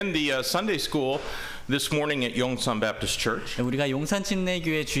begin the Sunday school this morning at Yongsan Baptist Church. 우리가 용산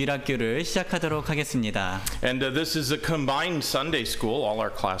침례교회 주일학교를 시작하도록 하겠습니다. And this is a combined Sunday school, all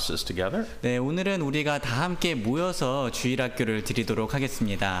our classes together. 네, 오늘은 우리가 다 함께 모여서 주일학교를 드리도록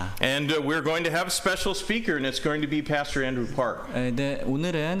하겠습니다. And we're going to have a special speaker, and it's going to be Pastor Andrew Park. 네,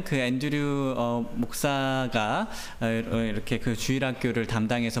 오늘은 그 앤드류 목사가 이렇게 그 주일학교를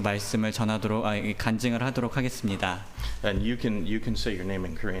담당해서 말씀을 전하도록 간증을 하도록 하겠습니다. And you can say your name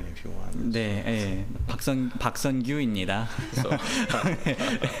in Korean if you want. 네, 박선규입니다. So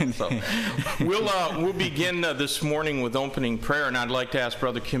we'll begin this morning with opening prayer, and I'd like to ask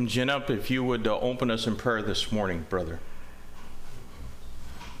Brother Kim Jin-up if you would open us in prayer this morning, brother.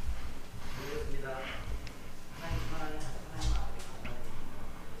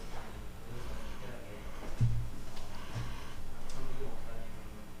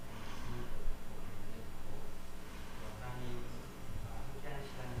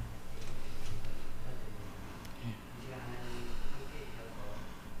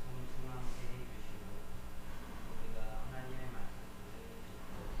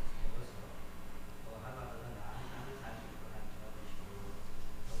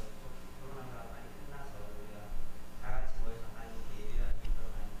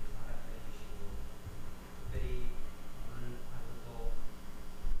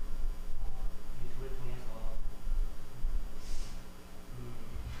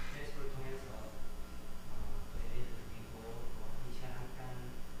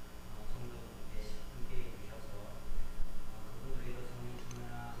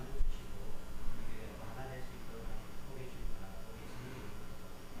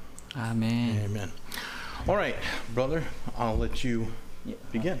 아멘. Amen. All right, brother, I'll let you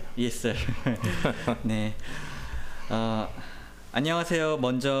begin. Yes, sir. 네. 안녕하세요.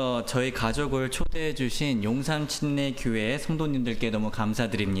 먼저 저희 가족을 초대해 주신 용산 침례교회 성도님들께 너무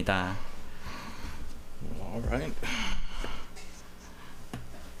감사드립니다. All right.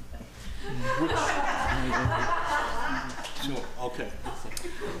 Okay.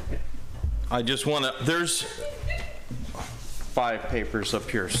 I just want to, there's 5 papers up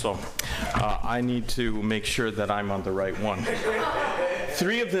here, so I need to make sure that I'm on the right one.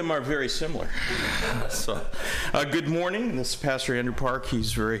 3 of them are very similar. So, good morning. This is Pastor Andrew Park.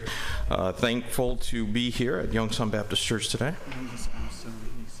 He's very thankful to be here at Yongsan Baptist Church today.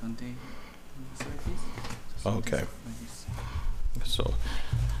 Okay. So,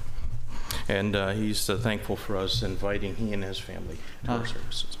 and he's thankful for us inviting he and his family to our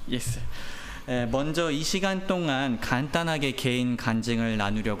services. Yes. 먼저 이 시간 동안 간단하게 개인 간증을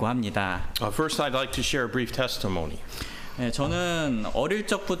나누려고 합니다. First, I'd like to share a brief testimony. 저는 어릴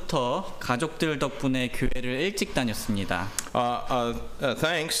적부터 가족들 덕분에 교회를 일찍 다녔습니다.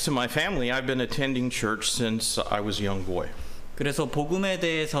 Thanks to my family, I've been attending church since I was a young boy. 그래서 복음에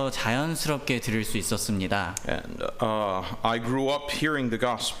대해서 자연스럽게 들을 수 있었습니다. And I grew up hearing the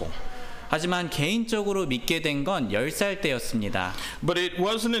gospel. 하지만 개인적으로 믿게 된 건 10살 때였습니다. But it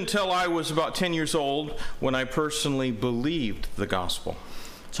wasn't until I was about 10 years old when I personally believed the gospel.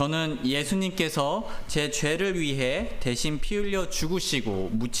 저는 예수님께서 제 죄를 위해 대신 피 흘려 죽으시고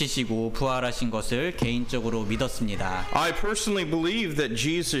묻히시고 부활하신 것을 개인적으로 믿었습니다. I personally believed that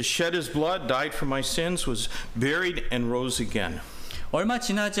Jesus shed his blood, died for my sins, was buried and rose again. 얼마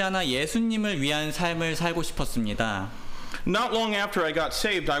지나지 않아 예수님을 위한 삶을 살고 싶었습니다. Not long after I got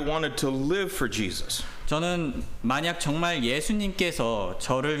saved, I wanted to live for Jesus. 저는 만약 정말 예수님께서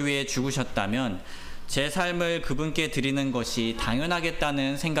저를 위해 죽으셨다면 제 삶을 그분께 드리는 것이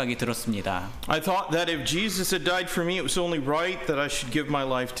당연하겠다는 생각이 들었습니다. I thought that if Jesus had died for me, it was only right that I should give my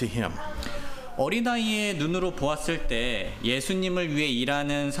life to him. 어린아이의 눈으로 보았을 때 예수님을 위해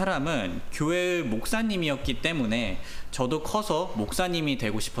일하는 사람은 교회의 목사님이었기 때문에 저도 커서 목사님이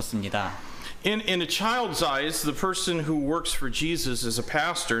되고 싶었습니다. In a child's eyes, the person who works for Jesus is a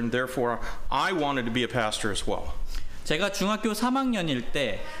pastor, and therefore I wanted to be a pastor as well. 제가 중학교 3학년일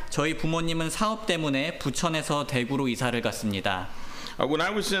때 저희 부모님은 사업 때문에 부천에서 대구로 이사를 갔습니다. When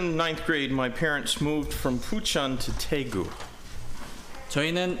I was in 9th grade, my parents moved from Bucheon to Daegu.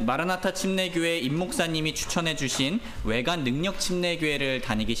 저희는 마라나타 침례교회 임 목사님이 추천해 주신 외관 능력 침례교회를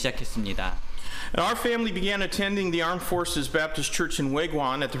다니기 시작했습니다. And our family began attending the Armed Forces Baptist Church in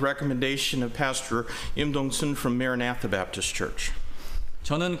Waegwan at the recommendation of Pastor Im Dong-sun from Maranatha Baptist Church.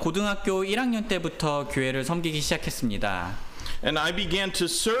 저는 고등학교 1학년 때부터 교회를 섬기기 시작했습니다. And I began to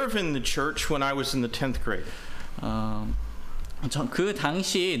serve in the church when I was in the 10th grade. 그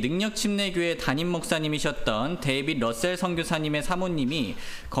당시 능력침례교회 담임 목사님이셨던 데이빗 러셀 선교사님의 사모님이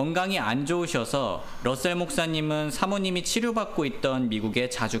건강이 안 좋으셔서 러셀 목사님은 사모님이 치료받고 있던 미국에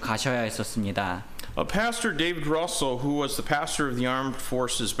자주 가셔야 했었습니다. Pastor David Russell, who was the pastor of the Armed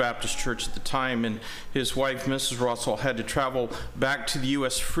Forces Baptist Church at the time, and his wife, Mrs. Russell, had to travel back to the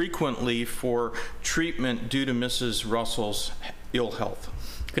U.S. frequently for treatment due to Mrs. Russell's ill health.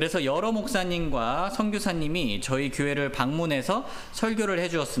 그래서 여러 목사님과 선교사님이 저희 교회를 방문해서 설교를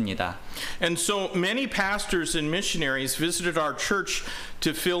해주었습니다. And so many pastors and missionaries visited our church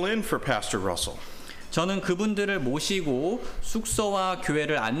to fill in for Pastor Russell. 저는 그분들을 모시고 숙소와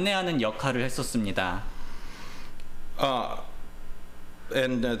교회를 안내하는 역할을 했었습니다.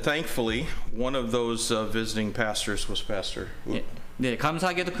 And thankfully, one of those visiting pastors was Pastor. 네,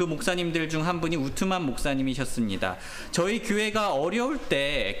 감사하게도 그 목사님들 중 한 분이 우트만 목사님이셨습니다. 저희 교회가 어려울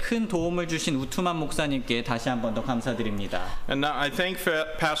때 큰 도움을 주신 우트만 목사님께 다시 한 번 더 감사드립니다. And I thank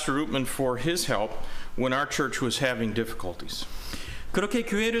Pastor Rootman for his help when our church was having difficulties. 그렇게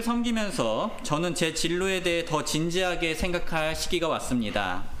교회를 섬기면서 저는 제 진로에 대해 더 진지하게 생각할 시기가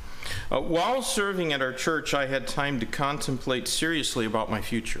왔습니다. While serving at our church, I had time to contemplate seriously about my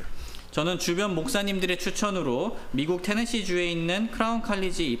future. 저는 주변 목사님들의 추천으로 미국 테네시주에 있는 크라운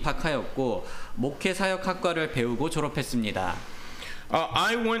칼리지 입학하였고 목회 사역학과를 배우고 졸업했습니다.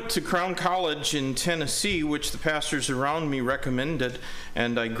 I went to Crown College in Tennessee, which the pastors around me recommended,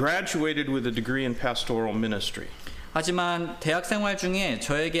 and I graduated with a degree in pastoral ministry. 하지만 대학 생활 중에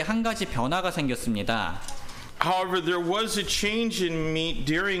저에게 한 가지 변화가 생겼습니다. However, there was a change in me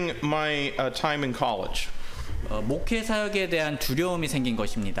during my time in college. 목회 사역에 대한 두려움이 생긴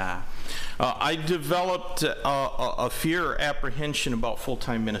것입니다. I developed a fear, apprehension about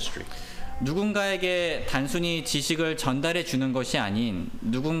full-time ministry. 누군가에게 단순히 지식을 전달해 주는 것이 아닌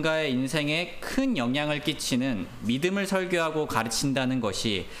누군가의 인생에 큰 영향을 끼치는 믿음을 설교하고 가르친다는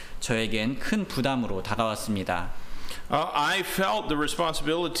것이 저에겐 큰 부담으로 다가왔습니다. I felt the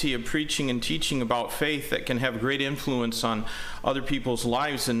responsibility of preaching and teaching about faith that can have great influence on other people's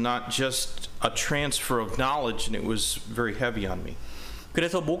lives and not just a transfer of knowledge, and it was very heavy on me.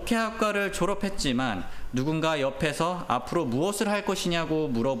 그래서 목회학과를 졸업했지만 누군가 옆에서 앞으로 무엇을 할 것이냐고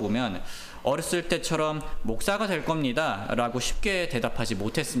물어보면 어렸을 때처럼 목사가 될 겁니다 라고 쉽게 대답하지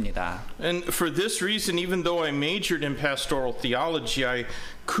못했습니다. And for this reason, even though I majored in pastoral theology, I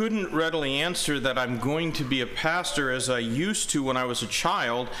couldn't readily answer that I'm going to be a pastor as I used to when I was a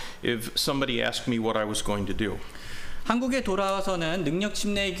child if somebody asked me what I was going to do. 한국에 돌아와서는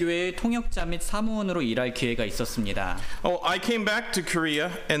능력침례교회의 통역자 및 사무원으로 일할 기회가 있었습니다. I came back to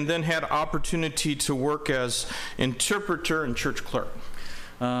Korea and then had opportunity to work as interpreter and church clerk.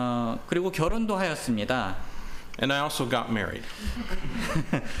 그리고 결혼도 하였습니다. And I also got married.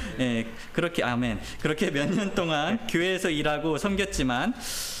 예, 그렇게 아멘. 그렇게 몇 년 동안 교회에서 일하고 섬겼지만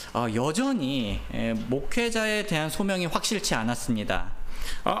여전히 목회자에 대한 소명이 확실치 않았습니다.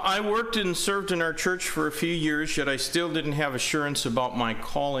 I worked and served in our church for a few years, yet I still didn't have assurance about my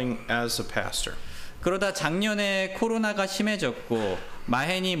calling as a pastor. 그러다 작년에 코로나가 심해졌고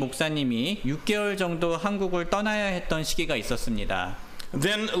마헤니 목사님이 6개월 정도 한국을 떠나야 했던 시기가 있었습니다.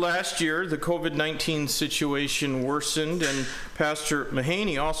 Then last year, the COVID-19 situation worsened, and Pastor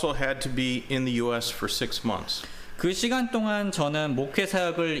Mahaney also had to be in the U.S. for 6 months. 그 시간 동안 저는 목회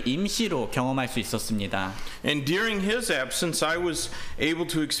사역을 임시로 경험할 수 있었습니다. And during his absence, I was able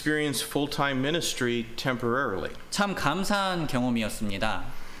to experience full-time ministry temporarily. 참 감사한 경험이었습니다.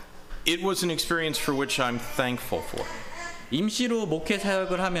 It was an experience for which I'm thankful for. 임시로 목회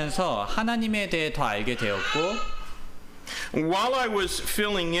사역을 하면서 하나님에 대해 더 알게 되었고 While I was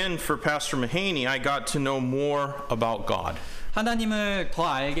filling in for Pastor Mahaney, I got to know more about God. 하나님을 더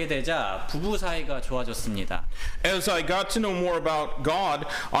알게 되자 부부 사이가 좋아졌습니다. As I got to know more about God,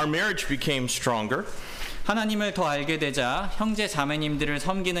 our marriage became stronger. 하나님을 더 알게 되자 형제 자매님들을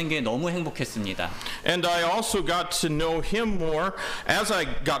섬기는 게 너무 행복했습니다. And I also got to know him more. As I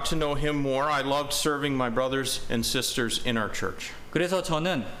got to know him more, I loved serving my brothers and sisters in our church. 그래서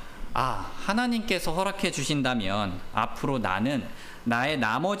저는 하나님께서 허락해 주신다면 앞으로 나는 나의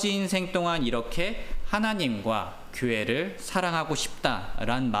나머지 인생 동안 이렇게 하나님과 교회를 사랑하고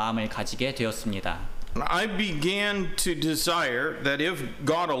싶다라는 마음을 가지게 되었습니다. I began to desire that if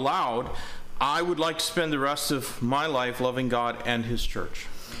God allowed, I would like to spend the rest of my life loving God and His church.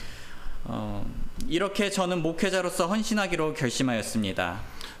 이렇게 저는 목회자로서 헌신하기로 결심하였습니다.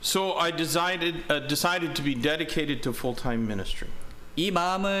 So I decided to be dedicated to full-time ministry. 이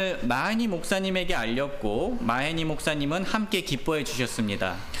마음을 마헤니 목사님에게 알렸고 마헤니 목사님은 함께 기뻐해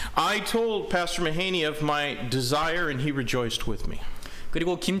주셨습니다. I told Pastor Mahaney of my desire and he rejoiced with me.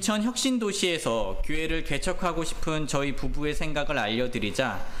 그리고 김천 혁신도시에서 교회를 개척하고 싶은 저희 부부의 생각을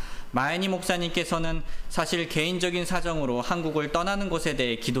알려드리자 마해니 목사님께서는 사실 개인적인 사정으로 한국을 떠나는 것에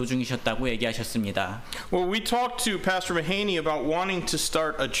대해 기도 중이셨다고 얘기하셨습니다. Well, we talked to Pastor Mahaney about wanting to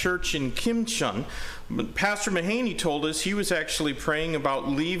start a church in Kimcheon. But Pastor Mahaney told us he was actually praying about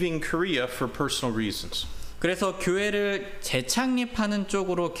leaving Korea for personal reasons. 그래서 교회를 재창립하는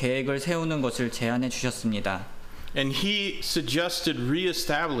쪽으로 계획을 세우는 것을 제안해 주셨습니다. And he suggested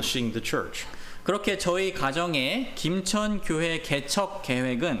reestablishing the church. 그렇게 저희 가정의 김천 교회 개척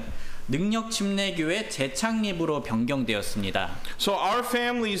계획은 능력 침례 교회 재창립으로 변경되었습니다. So our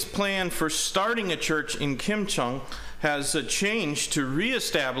family's plan for starting a church in Kimcheon has changed to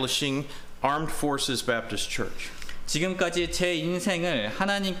reestablishing Armed Forces Baptist Church. 지금까지 제 인생을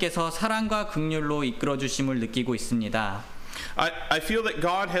하나님께서 사랑과 긍휼로 이끌어 주심을 느끼고 있습니다. I feel that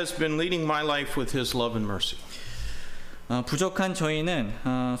God has been leading my life with His love and mercy. 부족한 저희는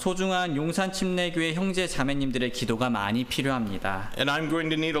소중한 용산 침례교회 형제 자매님들의 기도가 많이 필요합니다. And I'm going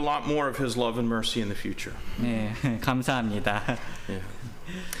to need a lot more of His love and mercy in the future. 네, 감사합니다. Yeah.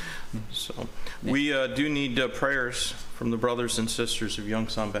 So we do need prayers from the brothers and sisters of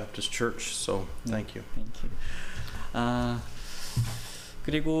Yongsan Baptist Church. So thank you. Thank you.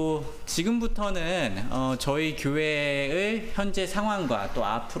 그리고 지금부터는 저희 교회의 현재 상황과 또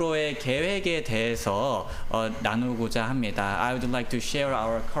앞으로의 계획에 대해서 나누고자 합니다. I would like to share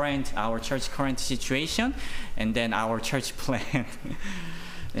our church current situation and then our church plan.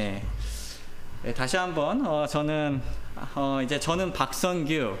 네. 네, 다시 한번 저는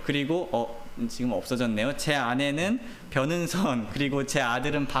박성규 그리고 지금 없어졌네요. 제 아내는 변은선 그리고 제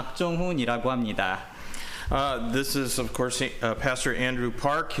아들은 박종훈이라고 합니다. This is, of course, Pastor Andrew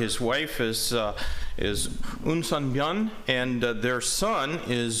Park. His wife is Un Sun Byun, and their son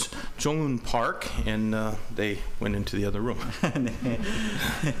is Jong-un Park, and they went into the other room. 네.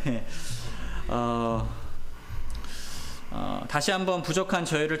 다시 한번 부족한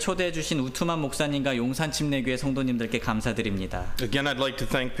저희를 초대해 주신 우투만 목사님과 용산 침례교회 성도님들께 감사드립니다. Again, I'd like to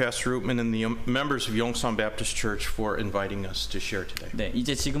thank Pastor Rootman and the members of Yongsan Baptist Church for inviting us to share today. 네,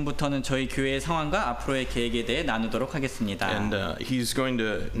 이제 지금부터는 저희 교회의 상황과 앞으로의 계획에 대해 나누도록 하겠습니다. And he's going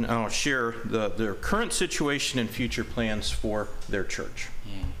to now share their current situation and future plans for their church.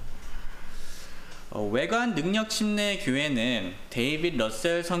 예. 외관 능력 침례 교회는 데이빗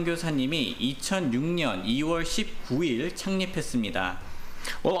러셀 선교사님이 2006년 2월 19일 창립했습니다.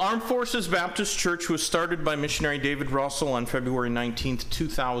 Well, Armed Forces Baptist Church was started by missionary David Russell on February 19th,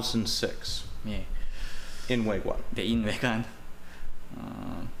 2006 예. in Waegwan. 네, 인외관.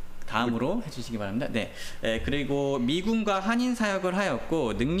 다음으로 해주시기 바랍니다. 네, 그리고 미군과 한인 사역을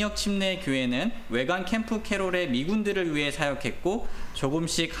하였고 능력 침례 교회는 외관 캠프 캐롤의 미군들을 위해 사역했고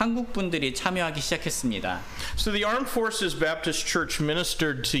조금씩 한국 분들이 참여하기 시작했습니다. So the Armed Forces Baptist Church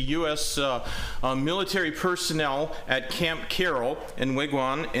ministered to U.S. Military personnel at Camp Carroll in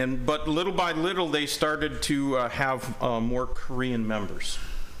Waegwan, but little by little they started to have more Korean members.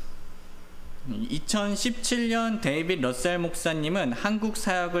 2017년 데이빗 러셀 목사님은 한국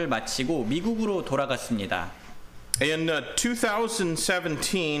사역을 마치고 미국으로 돌아갔습니다. In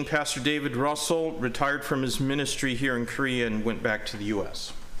 2017, Pastor David Russell retired from his ministry here in Korea and went back to the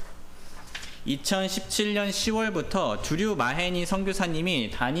U.S. 2017년 10월부터 두류 마헤니 선교사님이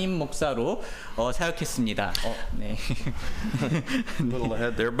담임 목사로 사역했습니다. 네. A little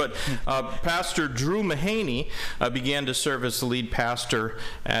ahead there, but Pastor Drew Mahaney began to serve as the lead pastor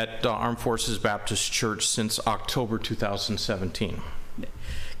at Armed Forces Baptist Church since October 2017. 네.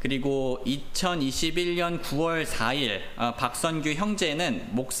 그리고 2021년 9월 4일 박선규 형제는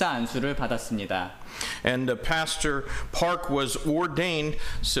목사 안수를 받았습니다. And Pastor Park was ordained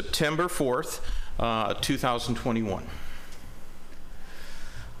September 4th, 2021.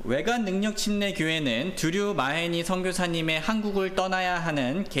 외관 능력 침례 교회는 두류 마헤니 선교사님의 한국을 떠나야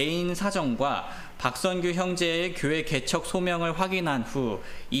하는 개인 사정과 박선규 형제의 교회 개척 소명을 확인한 후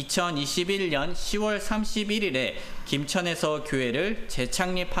 2021년 10월 31일에 김천에서 교회를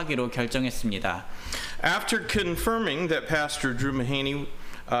재창립하기로 결정했습니다. After confirming that Pastor Drew Mahaney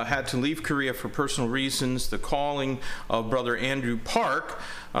had to leave Korea for personal reasons, the calling of Brother Andrew Park,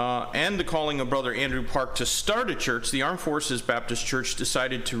 and the calling of Brother Andrew Park to start a church, the Armed Forces Baptist Church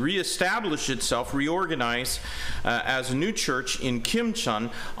decided to reestablish itself, reorganize as a new church in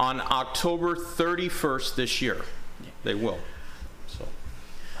Kimcheon on October 31st this year. They will. So.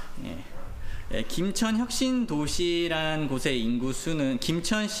 김천 혁신 도시라는 곳의 인구 수는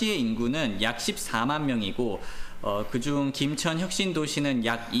김천시의 인구는 약 14만 명이고 그중 김천 혁신 도시는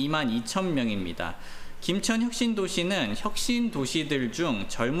약 2만 2천 명입니다. 김천 혁신 도시는 혁신 도시들 중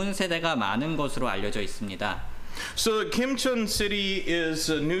젊은 세대가 많은 것으로 알려져 있습니다. So Kimcheon City is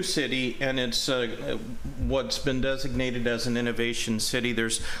a new city, and it's what's been designated as an innovation city.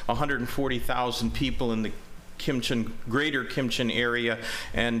 There's 140,000 people in the greater Kimcheon area,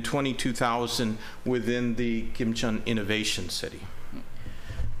 and 22,000 within the Kimcheon Innovation City.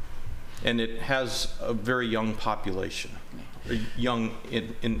 And it has a very young population, young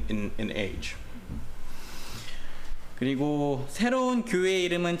in age. 그리고 새로운 교회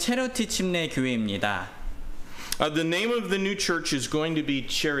이름은 체러티 침례 교회입니다. The name of the new church is going to be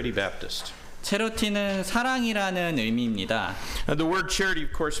Charity Baptist. 체러티는 사랑이라는 의미입니다. The word charity,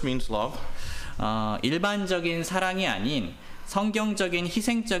 of course, means love. 일반적인 사랑이 아닌 성경적인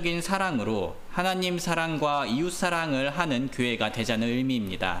희생적인 사랑으로 하나님 사랑과 이웃 사랑을 하는 교회가 되자는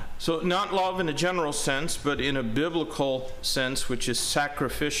의미입니다. So not love in a general sense, but in a biblical sense, which is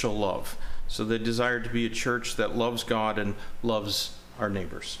sacrificial love. So they desire to be a church that loves God and loves our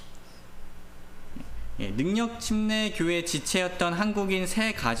neighbors. 능력 침례 교회 지체였던 한국인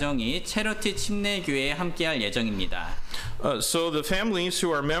세 가정이 체러티 침례 교회에 함께할 예정입니다. So the families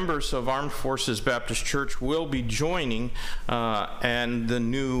who are members of Armed Forces Baptist Church will be joining and the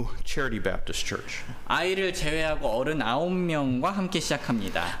new Charity Baptist Church. 아이를 제외하고 어른 9명과 함께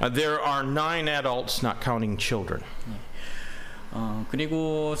시작합니다. There are 9 adults, not counting children.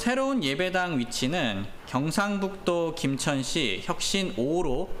 그리고 새로운 예배당 위치는 경상북도 김천시 혁신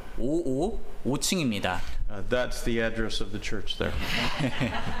 5로 5층입니다. That's the address of the church there.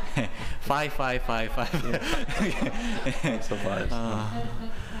 5555. So five.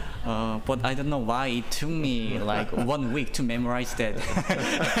 But I don't know why it took me like 1 week to memorize that.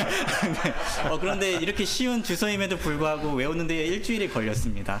 그런데 이렇게 쉬운 주소임에도 불구하고 외우는데 일주일이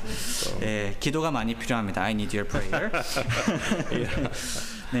걸렸습니다. 네, 기도가 많이 필요합니다. I need your prayer.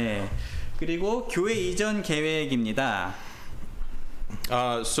 네, 그리고 교회 이전 계획입니다.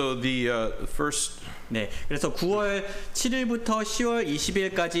 So the first. 네, 그래서 9월 7일부터 10월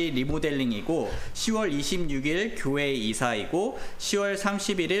 20일까지 리모델링이고 10월 26일 교회 이사이고 10월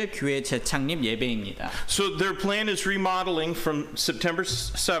 31일 교회 재창립 예배입니다. So their plan is remodeling from September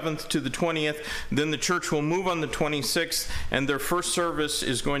 7th to the 20th. Then the church will move on the 26th, and their first service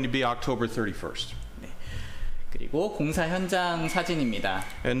is going to be October 31st. 네, 그리고 공사 현장 사진입니다.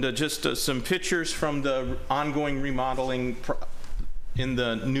 And just some pictures from the ongoing remodeling in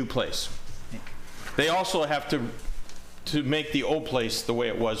the new place. They also have to make the old place the way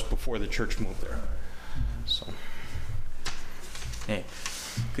it was before the church moved there. So. 네.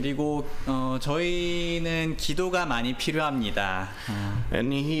 그리고 저희는 기도가 많이 필요합니다.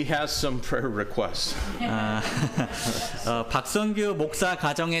 And he has some prayer requests. 박성규 목사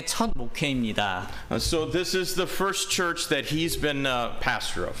가정의 첫 목회입니다. So this is the first church that he's been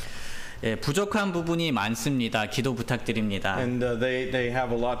pastor of. 예, 부족한 부분이 많습니다. 기도 부탁드립니다. And they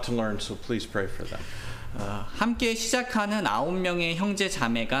have a lot to learn, so please pray for them. 함께 시작하는 9명의 형제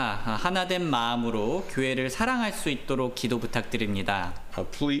자매가 하나된 마음으로 교회를 사랑할 수 있도록 기도 부탁드립니다.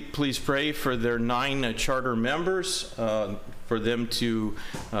 Please pray for their 9 charter members, for them to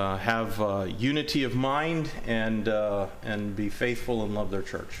have unity of mind and be faithful and love their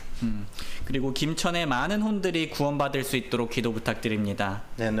church. 그리고 김천의 많은 혼들이 구원받을 수 있도록 기도 부탁드립니다.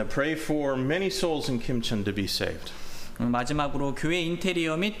 And pray for many souls in Kimcheon to be saved. 마지막으로 교회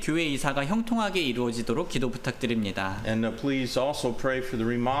인테리어 및 교회 이사가 형통하게 이루어지도록 기도 부탁드립니다. And please also pray for the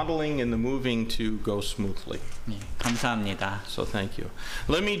remodeling and the moving to go smoothly. 네, 감사합니다. So thank you.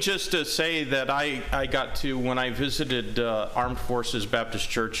 Let me just say that I got to, when I visited Armed Forces Baptist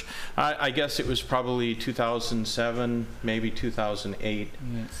Church, I guess it was probably 2007, maybe 2008.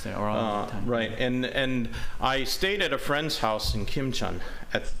 Yes, around that time. Right, and I stayed at a friend's house in Kimcheon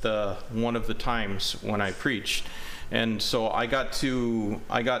at one of the times when I preached. And so I got to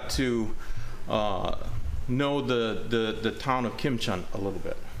know the town of Kimcheon a little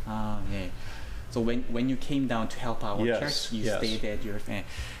bit. 네. So when you came down to help our Yes, church, you yes. stayed at your family.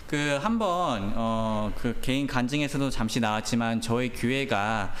 그 한번 그 개인 간증에서도 잠시 나왔지만 저희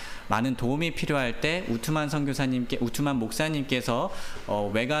교회가 많은 도움이 필요할 때 우투만 목사님께서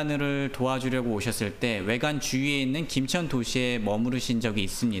외관을 도와주려고 오셨을 때 외관 주위에 있는 김천 도시에 머무르신 적이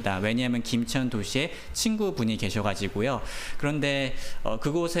있습니다. 왜냐하면 김천 도시에 친구분이 계셔가지고요. 그런데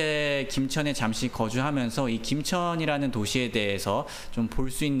그곳에 김천에 잠시 거주하면서 이 김천이라는 도시에 대해서 좀 볼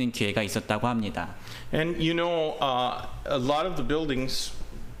수 있는 기회가 있었다고 합니다. And you know, a lot of the buildings,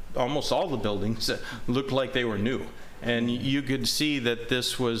 almost all the buildings, looked like they were new. And you could see that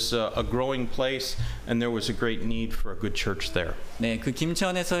this was a growing place, and there was a great need for a good church there. 네, 그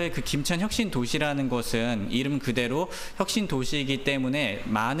김천에서의 그 김천 혁신 도시라는 것은 이름 그대로 혁신 도시이기 때문에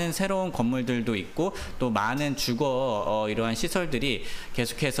많은 새로운 건물들도 있고 또 많은 주거 이러한 시설들이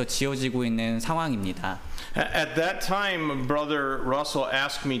계속해서 지어지고 있는 상황입니다. At that time, Brother Russell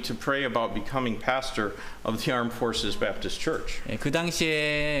asked me to pray about becoming pastor of the Armed Forces Baptist Church. 예, 그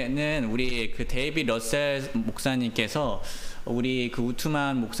당시에는 우리 그 데이비 러셀 목사님께서 우리 그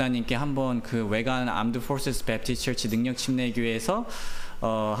우투만 목사님께 한번 그 외관 암드 포스스 베프티스트 처치 능력 침례교회에서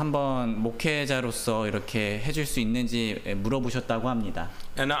한번 목회자로서 이렇게 해줄 수 있는지 물어보셨다고 합니다.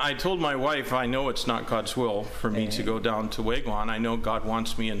 And I told my wife, I know it's not God's will for me to go down to Wagwan. I know God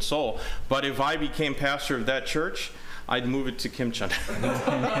wants me in Seoul. But if I became pastor of that church, I'd move it to Kimcheon.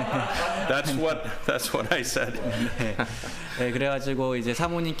 That's what I said. 네, 그래가지고 이제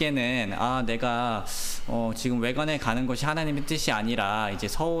사모님께는 내가 지금 외관에 가는 것이 하나님의 뜻이 아니라 이제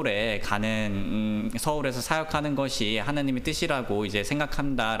서울에 가는 서울에서 사역하는 것이 하나님의 뜻이라고 이제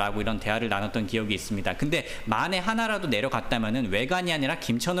생각한다라고 이런 대화를 나눴던 기억이 있습니다. 근데 만에 하나라도 내려갔다면은 외관이 아니라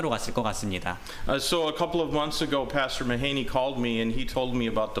김천으로 갔을 것 같습니다. So a couple of months ago, Pastor Mahaney called me and he told me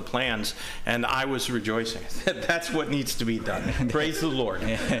about the plans, and I was rejoicing. That's what needs to be done. Praise the Lord.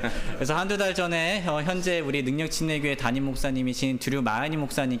 네, 그래서 한두 달 전에 현재 우리 능력침례교회 담임 목사님이신 드류 마하니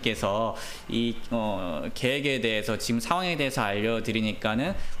목사님께서 이 계획에 대해서 지금 상황에 대해서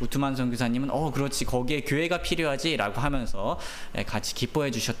알려드리니까는 우투만 선교사님은 그렇지 거기에 교회가 필요하지라고 하면서 같이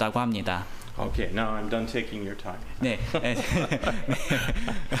기뻐해 주셨다고 합니다. Okay, now I'm done taking your time. 네.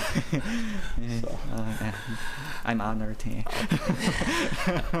 I'm honored.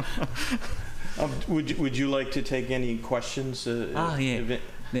 Would you like to take any questions? 예.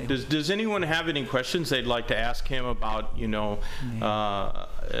 네. Does anyone have any questions they'd like to ask him about,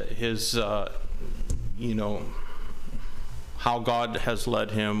 his, how God has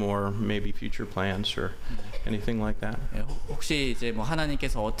led him, or maybe future plans, or anything like that? 혹시 이제 뭐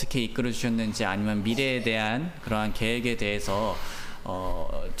하나님께서 어떻게 이끌어 주셨는지 아니면 미래에 대한 그러한 계획에 대해서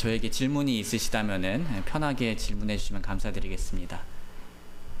저에게 질문이 있으시다면은 편하게 질문해 주시면 감사드리겠습니다.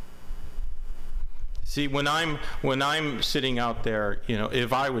 See, when I'm sitting out there,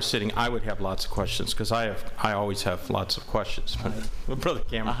 if I was sitting, I would have lots of questions because I always have lots of questions. But Brother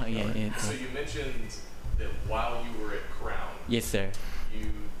Cameron. 예. So you mentioned that while you were at Crown, Yes, sir. you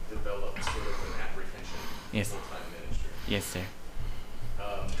developed sort of an apprehension Yes. for full-time ministry. Yes, sir.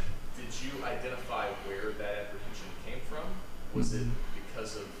 Did you identify where that apprehension came from? Was it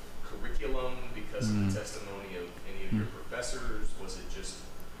because of curriculum, because of the testimony of any of your professors? Was it just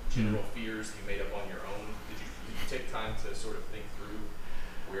general fears you made up on your own? Did you take time to sort of think through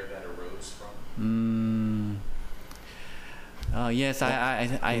where that arose from? Yes,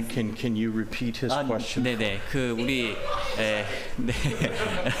 I Can you repeat his question? 네네. 그 우리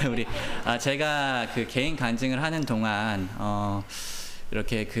우리 제가 그 개인 간증을 하는 동안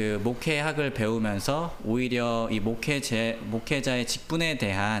이렇게 그 목회학을 배우면서 오히려 이 목회자의 직분에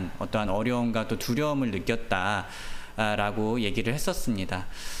대한 어떠한 어려움과 또 두려움을 느꼈다라고 얘기를 했었습니다.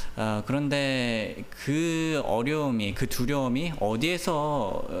 그런데 그 어려움이, 그 두려움이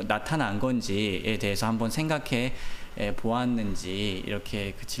어디에서 나타난 건지에 대해서 한번 생각해 보았는지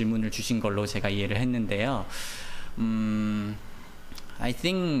이렇게 그 질문을 주신 걸로 제가 이해를 했는데요. I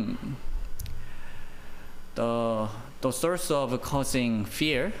think the source of causing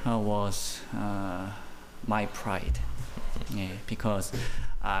fear was my pride, because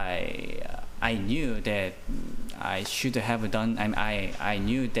I knew that I should have done. I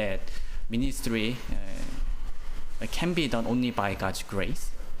knew that ministry can be done only by God's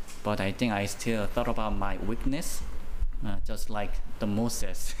grace, but I think I still thought about my weakness, just like the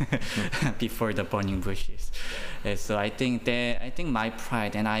Moses before the burning bushes. So I think my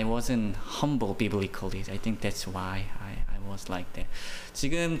pride, and I wasn't humble biblically. I think that's why I was like that.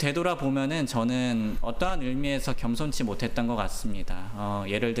 지금 되돌아보면은 저는 어떠한 의미에서 겸손치 못했던 것 같습니다.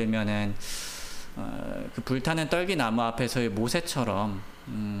 예를 들면은 그 불타는 떨기나무 앞에서의 모세처럼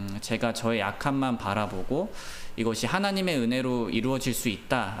제가 저의 약함만 바라보고 이것이 하나님의 은혜로 이루어질 수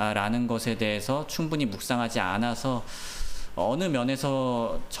있다라는 것에 대해서 충분히 묵상하지 않아서 어느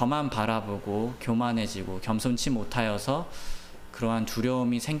면에서 저만 바라보고 교만해지고 겸손치 못하여서 그러한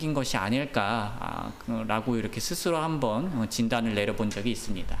두려움이 생긴 것이 아닐까라고 이렇게 스스로 한번 진단을 내려본 적이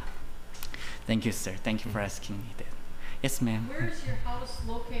있습니다. Thank you, sir. Thank you for asking me that. Yes, ma'am. Where is your house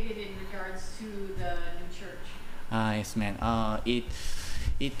located in regards to the new church? Yes, ma'am.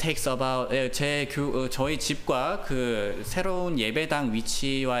 It takes about 저희 집과 그 새로운 예배당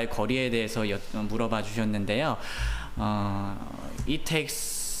위치와의 거리에 대해서 물어봐 주셨는데요. It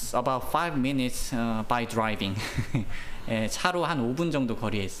takes about 5 minutes by driving. 차로 한 5분 정도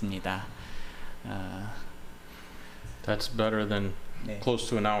거리에 있습니다. That's better than close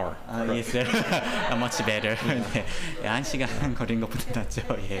to an hour. Yes, sir. Much better. 네, 1시간 거리인 것보다 낫죠.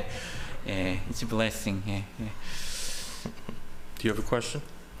 예. It's a blessing. 예. Do you have a question?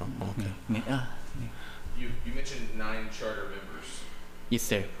 Oh, okay. 네. you mentioned 9 charter members Yes,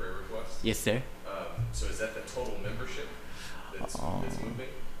 sir. in the prayer request. Yes, sir. So is that the total membership that's moving?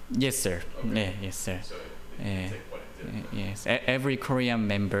 Yes, sir. Okay. 네, yes, sir. So it 예. take quite a dip. Yes, every Korean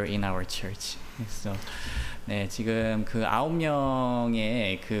member in our church. So, 네, 지금 그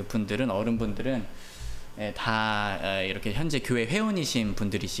 9명의 그 분들은 어른분들은 다 이렇게 현재 교회 회원이신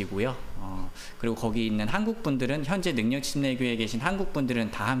분들이시고요. 그리고 거기 있는 한국 분들은 현재 능력침례교회에 계신 한국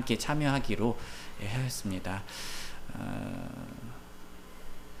분들은 다 함께 참여하기로 하였습니다.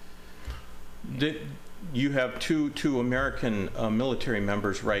 You have two American military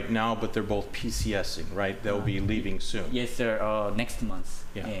members right now, but they're both PCSing, right? They'll be leaving soon. Yes, sir. Next month.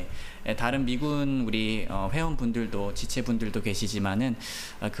 Yeah. 예, 다른 미군 우리 회원분들도 지체분들도 계시지만은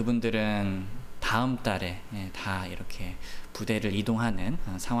그분들은 다음 달에 다 이렇게 부대를 이동하는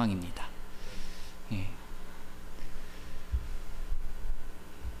상황입니다. 예.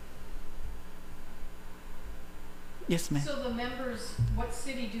 Yes, ma'am. So the members, what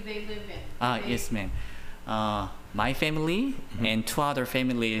city do they live in? Yes, ma'am. My family and 2 other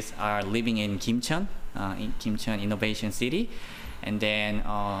families are living in Kimcheon Innovation City, and then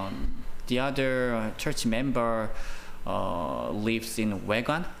the other church member lives in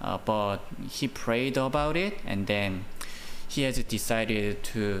Wagan, but he prayed about it, and then he has decided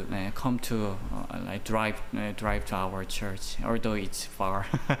to come to drive to our church, although it's far.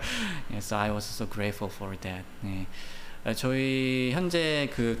 So I was so grateful for that. 네. 저희 현재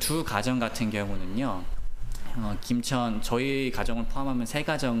그 2 가정 같은 경우는요. 김천 저희 가정을 포함하면 3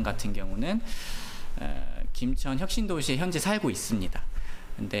 가정 같은 경우는 김천 혁신도시에 현재 살고 있습니다.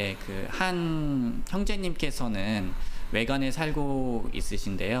 근데 그 한 형제님께서는 외관에 살고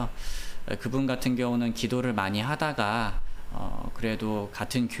있으신데요. 그분 같은 경우는 기도를 많이 하다가 그래도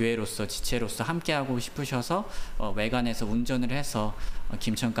같은 교회로서 지체로서 함께하고 싶으셔서 외관에서 운전을 해서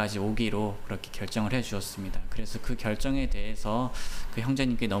김천까지 오기로 그렇게 결정을 해주셨습니다. 그래서 그 결정에 대해서 그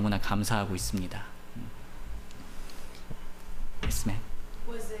형제님께 너무나 감사하고 있습니다. Yes, ma'am.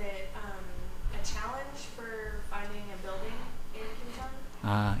 Was it a challenge for finding a building in Kimcheon?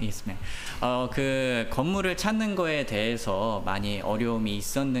 Yes, ma'am. 그 건물을 찾는 거에 대해서 많이 어려움이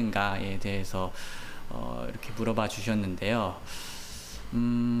있었는가에 대해서 이렇게 물어봐 주셨는데요.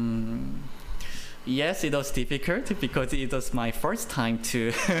 Yes, it was difficult because it was my first time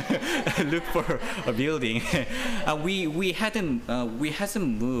to look for a building. We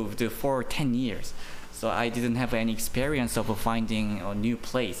hasn't moved for 10 years, so I didn't have any experience of finding a new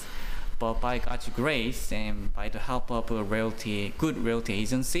place. But by God's grace and by the help of a good realty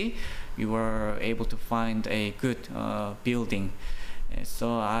agency, we were able to find a good building.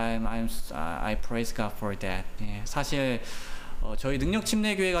 So I praise God for that. 예, 사실 저희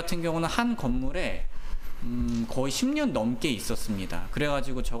능력침례교회 같은 경우는 한 건물에 거의 10년 넘게 있었습니다.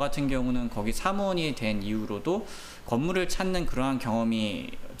 그래가지고 저 같은 경우는 거기 사무원이 된 이후로도 건물을 찾는 그러한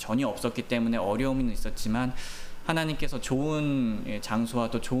경험이 전혀 없었기 때문에 어려움은 있었지만 하나님께서 좋은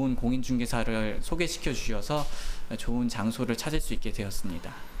장소와 또 좋은 공인중개사를 소개시켜 주셔서 좋은 장소를 찾을 수 있게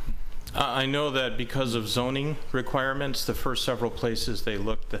되었습니다. I know that because of zoning requirements, the first several places they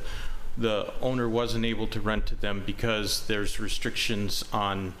looked, the owner wasn't able to rent to them because there's restrictions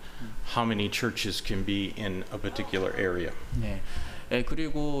on how many churches can be in a particular area. 네.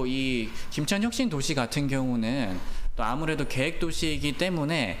 그리고 이 김천 혁신 도시 같은 경우는 또 아무래도 계획 도시이기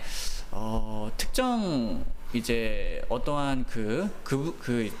때문에 특정 이제 어떠한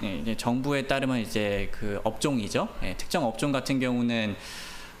이제 정부에 따르면 이제 그 업종이죠. 특정 업종 같은 경우는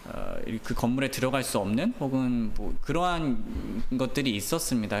그 건물에 들어갈 수 없는 혹은 뭐 그러한 것들이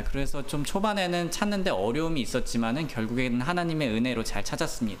있었습니다. 그래서 좀 초반에는 찾는데 어려움이 있었지만은 결국에는 하나님의 은혜로 잘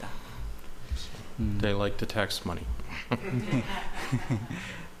찾았습니다. They like the tax money.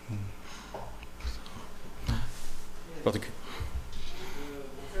 Brother,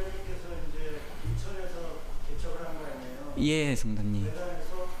 예, 성도님.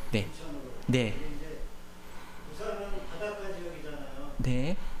 네. 네. 부산은 바닷가 지역이잖아요.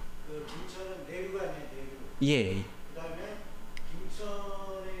 네. 그 김천은 내륙 아니에요, 내륙. 예. 그다음에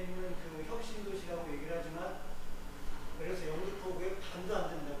김천에 있는 그 혁신도시라고 얘기를 하지만 그래서 영등포구에 반도 안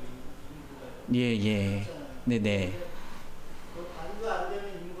된다고 인구가요. 예, 예. 네, 네. 그 반도 안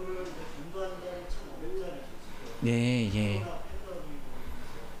되는 인구를 이제 전도한다는 참 어렵잖아요, 솔직히. 네, 예. 코로나 팬데믹이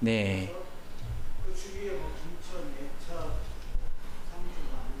있어서. 네. 그래서 그 주위에 뭐 김천, 예천, 상주,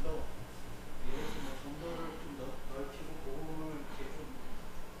 안동 이렇게 뭐 정도를 좀 넓히고 복음을 이렇게 좀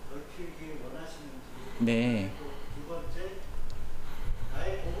넓히기 원하시는지. 네. 또 두 번째,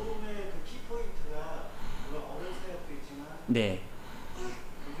 나의 복음의 그 키포인트가 물론 어른 사역도 있지만 네.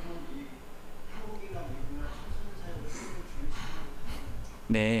 요즘은 이 한국이나 미국이나 청소년 사역을 조금 줄이시는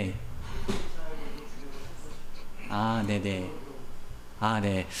네. 사역을 좀 줄이고 아, 네네. 아,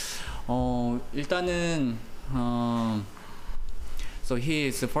 네. 일단은 so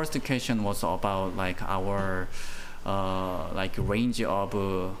his first question was about like our like range of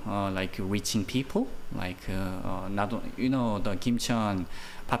like reaching people, like not you know the Kimcheon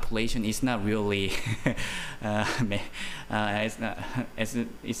population is not really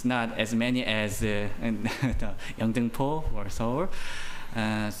it's not as many as the Yeongdeungpo or Seoul.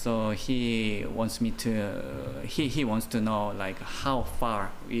 So he wants me to he wants to know like how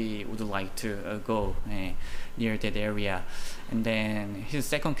far we would like to go near that area. And then his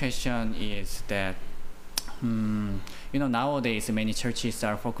second question is that you know nowadays many churches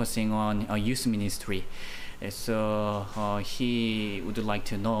are focusing on youth ministry. So he would like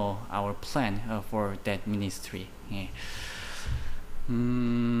to know our plan for that ministry. 예.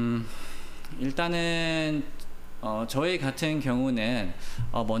 일단은 저희 같은 경우는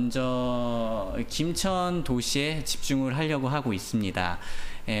먼저 김천 도시에 집중을 하려고 하고 있습니다.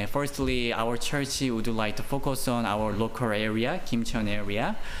 Firstly, our church would like to focus on our local area, 김천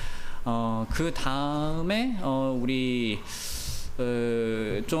area. 그 다음에 우리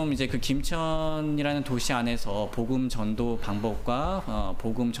좀 이제 그 김천이라는 도시 안에서 복음 전도 방법과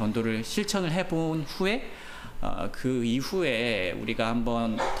복음 전도를 실천을 해본 후에 그 이후에 우리가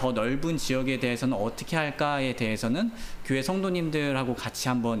한번 더 넓은 지역에 대해서는 어떻게 할까에 대해서는 교회 성도님들하고 같이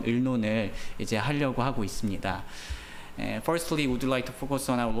한번 의논을 이제 하려고 하고 있습니다. Firstly, would like to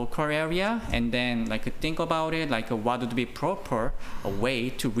focus on our local area and then like think about it like what would be proper way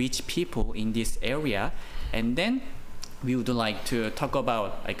to reach people in this area, and then we would like to talk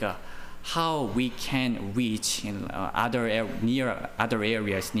about like how we can reach in other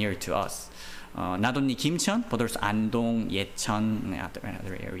areas near to us. Not only Kimcheon, but also 안동, 예천,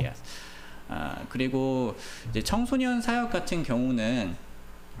 other areas. 그리고 이제 청소년 사역 같은 경우는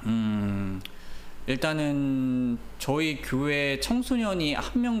일단은 저희 교회 청소년이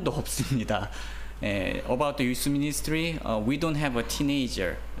한 명도 없습니다. About the youth ministry, we don't have a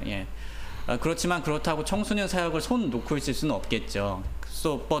teenager. 예. 그렇지만 그렇다고 청소년 사역을 손 놓고 있을 수는 없겠죠.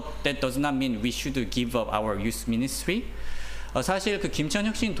 So, but that does not mean we should give up our youth ministry. 사실 그 김천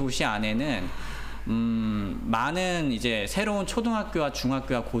혁신 도시 안에는 많은 이제 새로운 초등학교와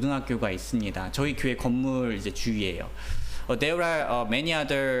중학교와 고등학교가 있습니다. 저희 교회 건물 이제 주위에요. There are many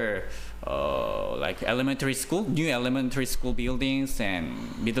other like elementary school, new elementary school buildings and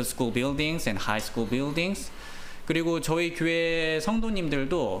middle school buildings and high school buildings. 그리고 저희 교회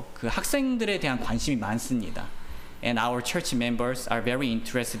성도님들도 그 학생들에 대한 관심이 많습니다. And our church members are very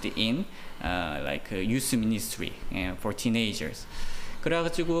interested in like youth ministry for teenagers.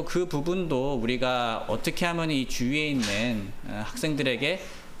 그래가지고 그 부분도 우리가 어떻게 하면 이 주위에 있는 학생들에게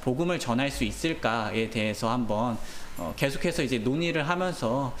복음을 전할 수 있을까에 대해서 한번 계속해서 이제 논의를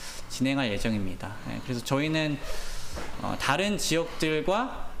하면서 진행할 예정입니다. 그래서 저희는 다른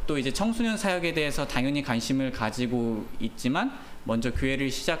지역들과 또 이제 청소년 사역에 대해서 당연히 관심을 가지고 있지만 먼저 교회를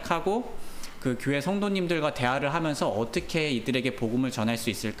시작하고 그 교회 성도님들과 대화를 하면서 어떻게 이들에게 복음을 전할 수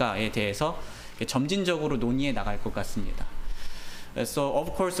있을까에 대해서 점진적으로 논의해 나갈 것 같습니다. So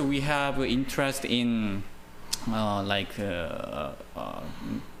of course we have interest in like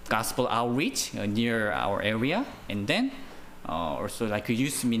gospel outreach near our area, and then also like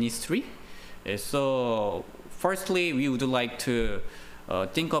youth ministry. So firstly we would like to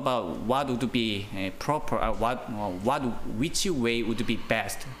think about what would be proper, which way would be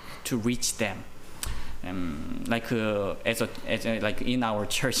best to reach them, like as like in our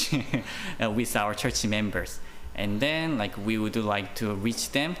church with our church members, and then like we would like to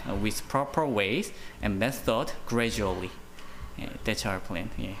reach them with proper ways and method gradually. That's our plan.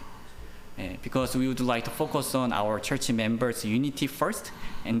 Because we would like to focus on our church members' unity first,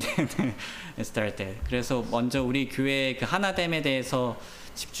 and then start that. 그래서 먼저 우리 교회 그 하나됨에 대해서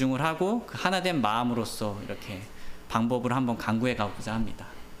집중을 하고 그 하나된 마음으로서 이렇게 방법을 한번 강구해 가보자 합니다.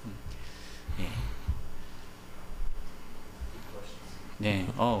 네.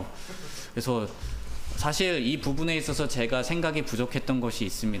 그래서 사실 이 부분에 있어서 제가 생각이 부족했던 것이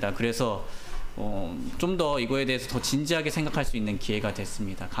있습니다. 그래서 좀 더 이거에 대해서 더 진지하게 생각할 수 있는 기회가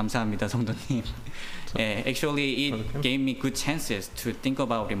됐습니다. 감사합니다, 성도님. Actually, it gave me good chances to think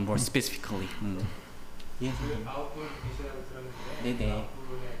about it more specifically. 예. 아홉분 계시다고 들었는데 네네.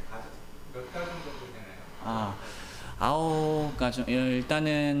 아홉분의 가족 몇 가족 정도 되나요? 아홉 가족.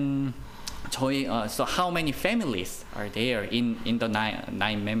 일단은 저희 so how many families are there in the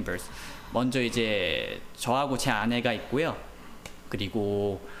nine members? 먼저 이제 저하고 제 아내가 있고요.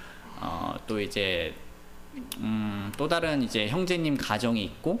 그리고 또 이제 또 다른 이제 형제님 가정이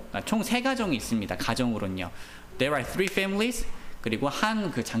있고 총 3가정이 있습니다. 가정으로는요. There are 3 families. 그리고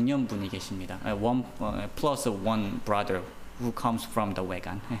한 그 장년분이 계십니다. One plus one brother who comes from the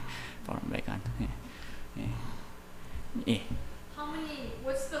wagon. from wagon. 예. 예. How many,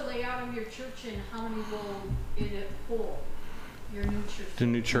 what's the layout of your church and how many will it hold? Your new church? The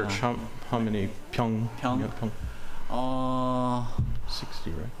new church, how many 평? 평? Yeah, 평.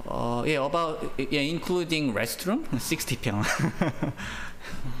 60, right? Yeah, about including restroom 60평.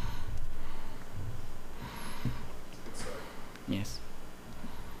 yes.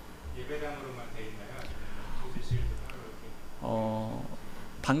 예배당으로만 돼 있나요? 아니면 교제실도 따로 이렇게?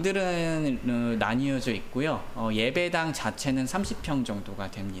 방들은 나뉘어져 있고요. 예배당 자체는 30평 정도가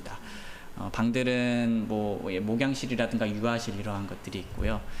됩니다. 방들은 뭐 목양실이라든가 유아실 이러한 것들이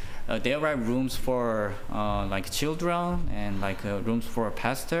있고요. There are rooms for like children and like rooms for a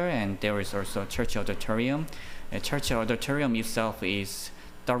pastor, and there is also a church auditorium. A church auditorium itself is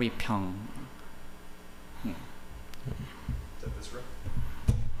 30평. Is that this room?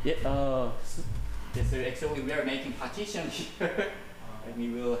 Yeah. Yes, actually we are making partition here. And we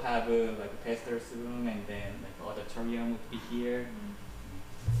will have like a pastor's room, and then like auditorium would be here.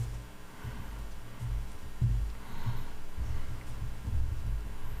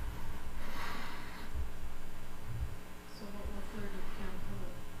 So what will 30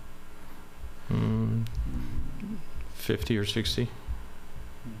 hold? 50 or 60?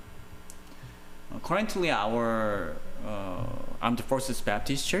 Currently, our Armed Forces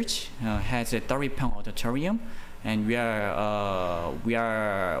Baptist Church has a 30평 auditorium, and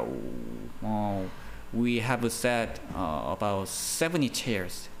we have set about 70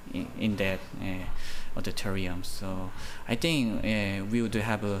 chairs in that auditorium. So I think we would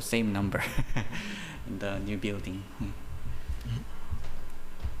have the same number in the new building.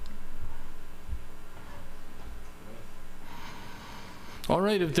 All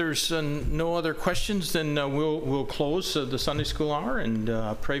right, if there's no other questions, then we'll close the Sunday school hour and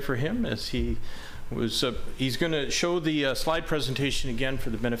pray for him as he's going to show the slide presentation again for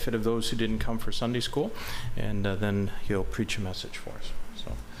the benefit of those who didn't come for Sunday school, and then he'll preach a message for us.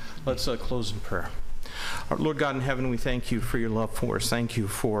 So let's close in prayer. Our Lord God in heaven, we thank you for your love for us. Thank you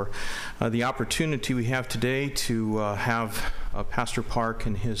for the opportunity we have today to have Pastor Park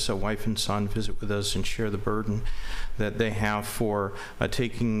and his wife and son visit with us and share the burden that they have for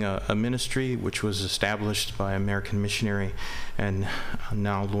taking a ministry which was established by an American missionary, and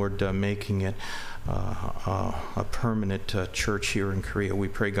now, Lord, making it a permanent church here in Korea. We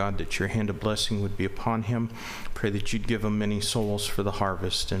pray, God, that your hand of blessing would be upon him. Pray that you'd give him many souls for the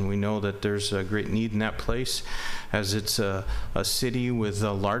harvest. And we know that there's a great need in that place, as it's a city with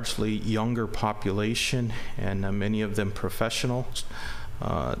a largely younger population and many of them professionals,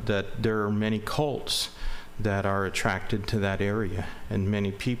 that there are many cults that are attracted to that area, and many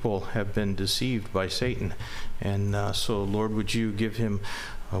people have been deceived by Satan. And so, Lord, would you give him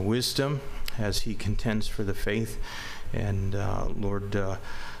wisdom as he contends for the faith? And Lord,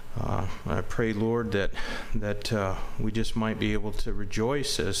 I pray, Lord, that we just might be able to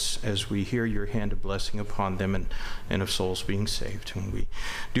rejoice as we hear your hand of blessing upon them and of souls being saved. And we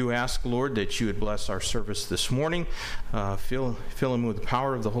do ask, Lord, that you would bless our service this morning. Fill him with the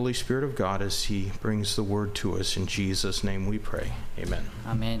power of the Holy Spirit of God as he brings the word to us. In Jesus' name we pray. Amen.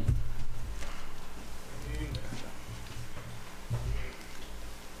 Amen.